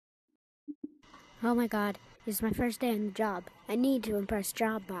Oh my god, it's my first day on the job. I need to impress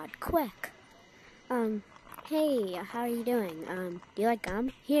JobBot, quick. Hey, how are you doing? Do you like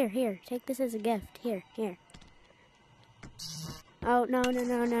gum? Here, take this as a gift. Here. Oh, no,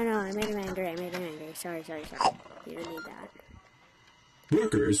 I made him angry. Sorry. You don't need that.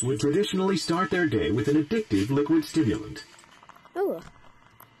 Workers would traditionally start their day with an addictive liquid stimulant. Ooh,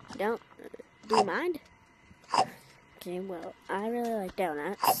 do you mind? Okay, well, I really like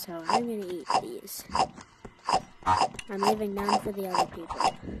donuts, so I'm gonna eat these. I'm leaving none for the other people.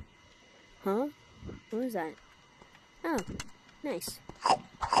 Huh? What was that? Oh, nice.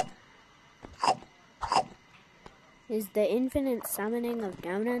 Is the infinite summoning of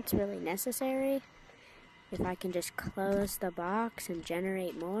donuts really necessary? If I can just close the box and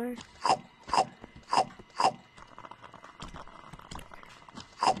generate more?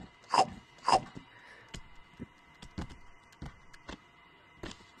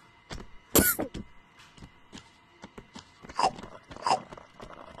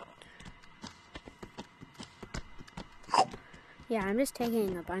 Yeah, I'm just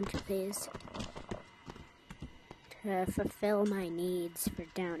taking a bunch of these to fulfill my needs for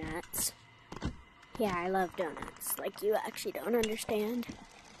donuts. Yeah, I love donuts. Like, you actually don't understand.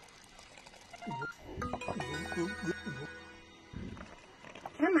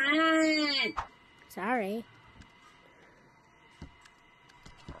 Come on! Sorry.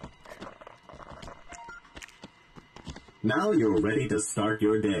 Now you're ready to start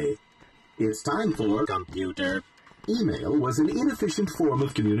your day. It's time for computer. Email was an inefficient form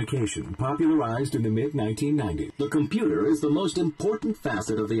of communication popularized in the mid-1990s. The computer is the most important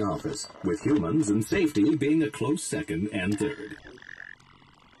facet of the office, with humans and safety being a close second and third.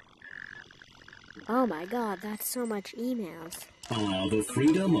 Oh my god, that's so much emails. Ah, the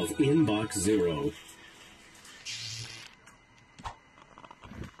freedom of Inbox Zero.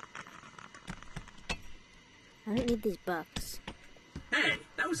 I don't need these books. Hey,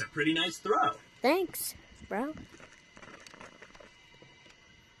 that was a pretty nice throw. Thanks, bro.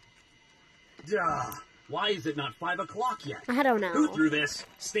 Duh. Why is it not 5 o'clock yet? I don't know. Who threw this?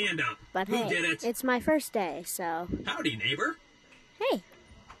 Stand up. But Who hey, did it? it's my first day, so... Howdy, neighbor. Hey,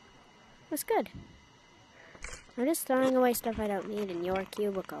 what's good? I'm just throwing away stuff I don't need in your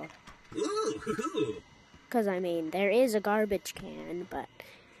cubicle. Ooh. Because, I mean, there is a garbage can, but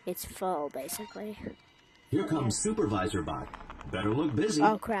it's full, basically. Here comes Supervisor Bot. Better look busy.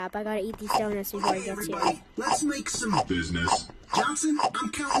 Oh, crap, I gotta eat these donuts before he gets here. Let's make some business. Johnson, I'm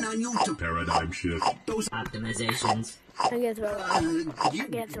counting on you to paradigm shift those optimizations. I get throw up. You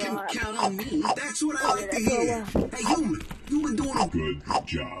Get throw can up. count on me. That's what I like to hear. Hey, human, you've been doing a good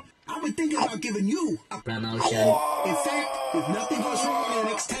job. I've been thinking about giving you a Promotion. In fact, if nothing goes wrong in the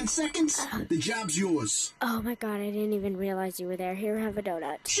next 10 seconds, the job's yours. Oh my god, I didn't even realize you were there. Here, have a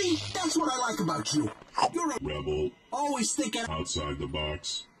donut. See, that's what I like about you. You're a Rebel. always thinking Outside the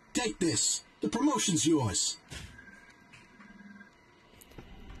box. Take this. The promotion's yours.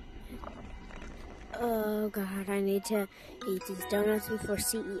 Oh god, I need to eat these donuts before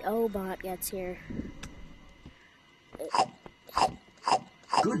CEO Bot gets here.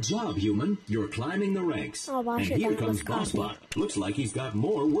 Good job, human. You're climbing the ranks. I'll wash and it here down comes with coffee. Bossbot. Looks like he's got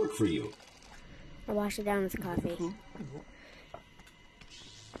more work for you. I'll wash it down with coffee.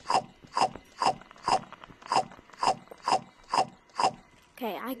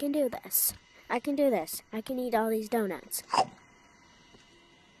 Okay, I can do this. I can eat all these donuts.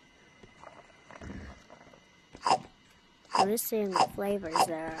 I'm just seeing what flavors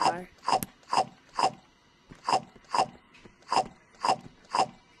there are.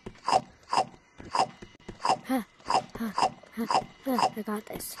 I got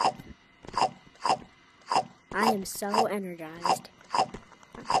this. I am so energized.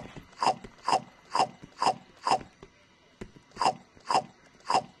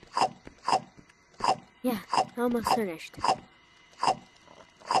 Yeah, almost finished.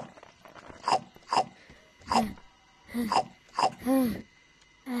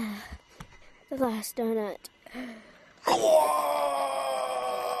 The last donut.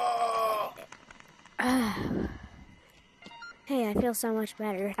 Hey, I feel so much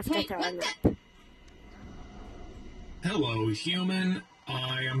better after throwing up. Hello, human.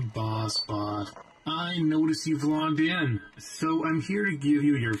 I am BossBot. I notice you've logged in, so I'm here to give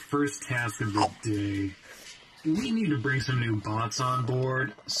you your first task of the day. We need to bring some new bots on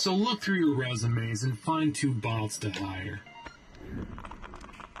board, so look through your resumes and find 2 bots to hire.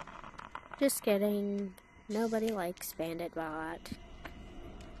 Just kidding. Nobody likes BanditBot.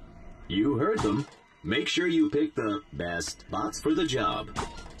 You heard them. Make sure you pick the best bots for the job.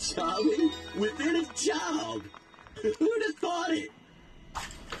 Jobbing within a job. Who'd have thought it?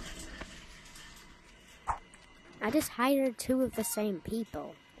 I just hired 2 of the same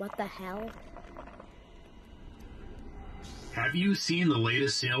people. What the hell? Have you seen the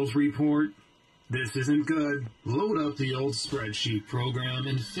latest sales report? This isn't good. Load up the old spreadsheet program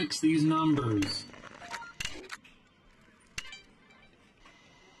and fix these numbers.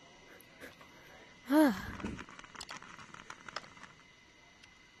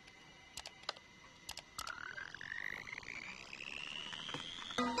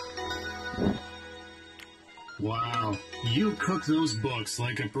 Wow, you cook those books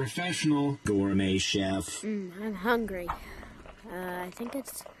like a professional Gourmet chef. I'm hungry. I think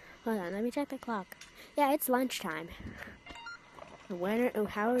it's... Hold on, let me check the clock. Yeah, it's lunchtime.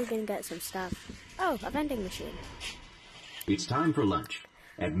 How are we gonna get some stuff? Oh, a vending machine. It's time for lunch.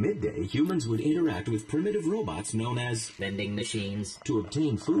 At midday, humans would interact with primitive robots known as Vending machines. to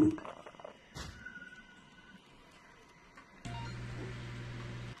obtain food.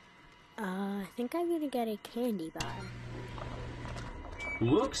 I think I'm gonna get a candy bar.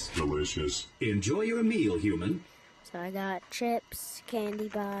 Looks delicious. Enjoy your meal, human. So I got chips, candy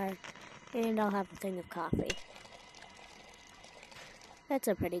bar, and I'll have a thing of coffee. That's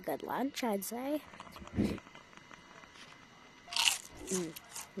a pretty good lunch, I'd say.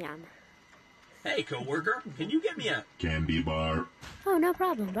 Yum. Hey, coworker, can you get me a... Candy bar. Oh, no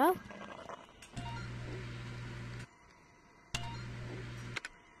problem, bro.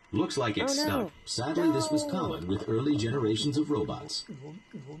 Looks like it's Oh, no. stuck. Sadly, this was common with early generations of robots.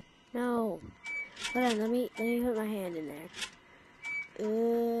 No. Hold on, let me put my hand in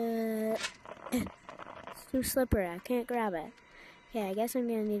there. It's too slippery, I can't grab it. Yeah, I guess I'm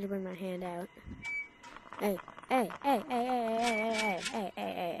gonna need to bring my hand out. Hey. I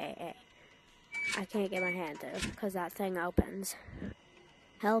can't get my hand through, because that thing opens.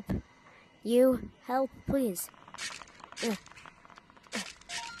 Help. You, help, please.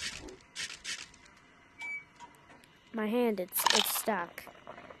 My hand, it's stuck.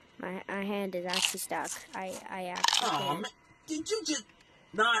 My hand is actually stuck. I actually Aw, can't. man, did you just...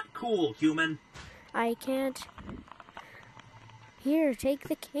 Not cool, human. I can't. Here, take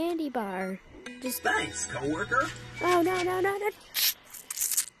the candy bar. Just... Thanks, coworker. Oh, no.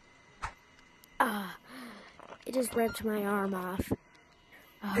 Ah, it just ripped my arm off.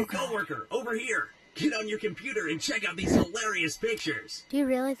 Oh, Hey, God. coworker, over here. Get on your computer and check out these hilarious pictures. Do you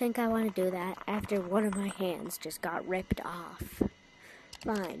really think I want to do that after one of my hands just got ripped off?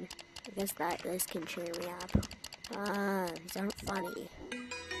 Fine. I guess this can cheer me up. These aren't funny.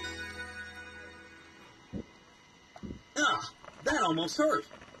 Ah, that almost hurt.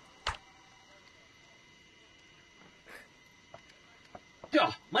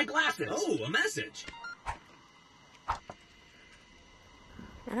 Duh, my glasses. Oh, a message.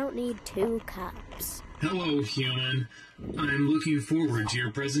 I don't need 2 cups. Hello, human. I'm looking forward to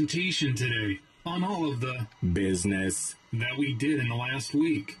your presentation today on all of the Business. that we did in the last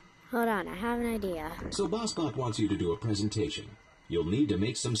week. Hold on, I have an idea. So BossBot wants you to do a presentation. You'll need to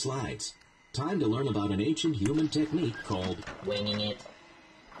make some slides. Time to learn about an ancient human technique called Winging it.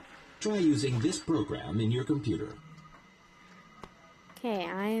 try using this program in your computer. Okay,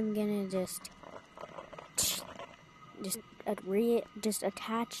 I am gonna just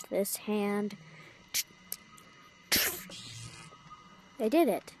attach this hand. I did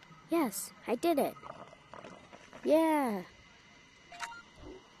it. Yes, I did it. Yeah.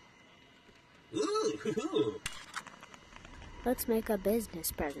 Ooh. Let's make a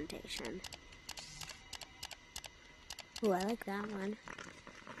business presentation. Ooh, I like that one.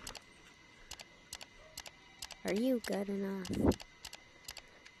 Are you good enough?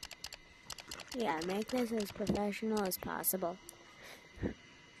 Yeah, make this as professional as possible.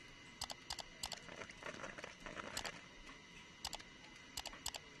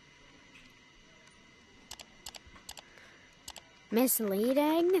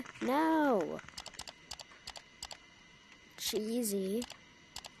 Misleading? No. Cheesy.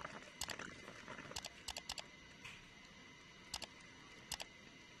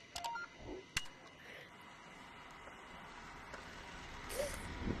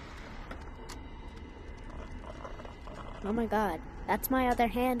 Oh my god, that's my other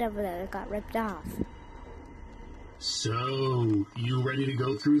hand over there that got ripped off. So, you ready to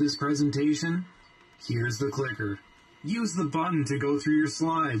go through this presentation? Here's the clicker. Use the button to go through your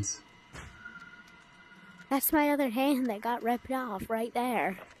slides. That's my other hand that got ripped off right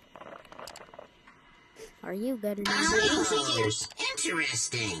there. Are you good enough? Figures.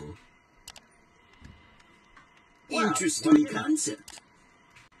 Interesting. Interesting concept.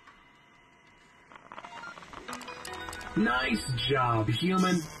 Nice job,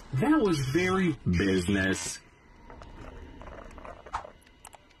 human. That was very Business.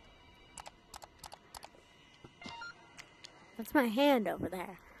 That's my hand over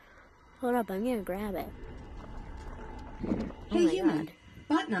there. Hold up, I'm gonna grab it. Oh Hey, my human. God.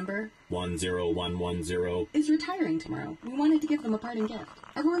 Bot number 10110. is retiring tomorrow. We wanted to give them a parting gift.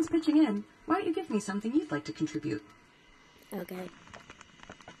 Everyone's pitching in. Why don't you give me something you'd like to contribute? Okay.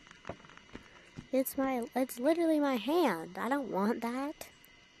 It's literally my hand. I don't want that.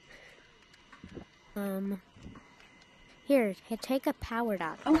 Here, take a power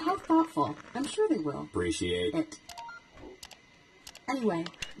dot. Oh, how thoughtful. I'm sure they will. Appreciate It. Anyway,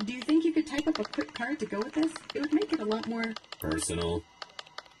 do you think you could type up a quick card to go with this? It would make it a lot more... personal.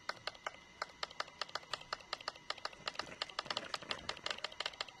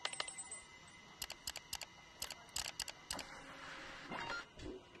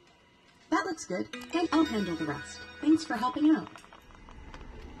 That looks good, and I'll handle the rest. Thanks for helping out.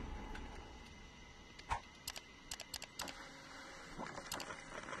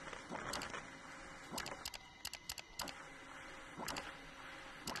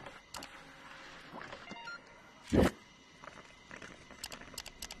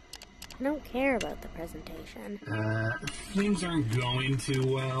 I don't care about the presentation. Things aren't going too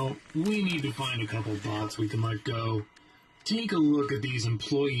well. We need to find a couple bots we can let go. Take a look at these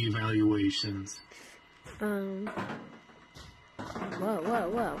employee evaluations. Whoa, whoa, whoa,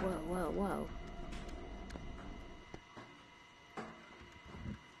 whoa, whoa,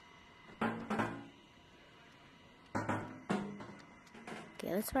 whoa.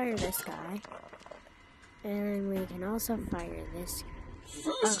 Okay, let's fire this guy. And we can also fire this guy.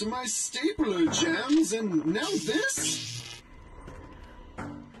 First my stapler jams, and now this?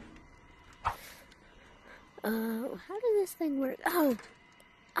 How does this thing work? Oh!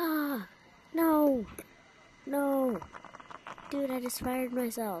 Ah! No! No! Dude, I just fired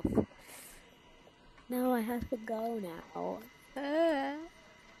myself. No, I have to go now.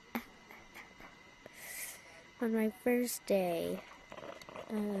 On my first day.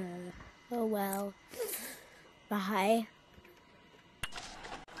 Oh well. Bye.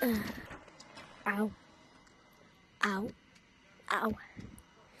 Ow. Ow. Ow.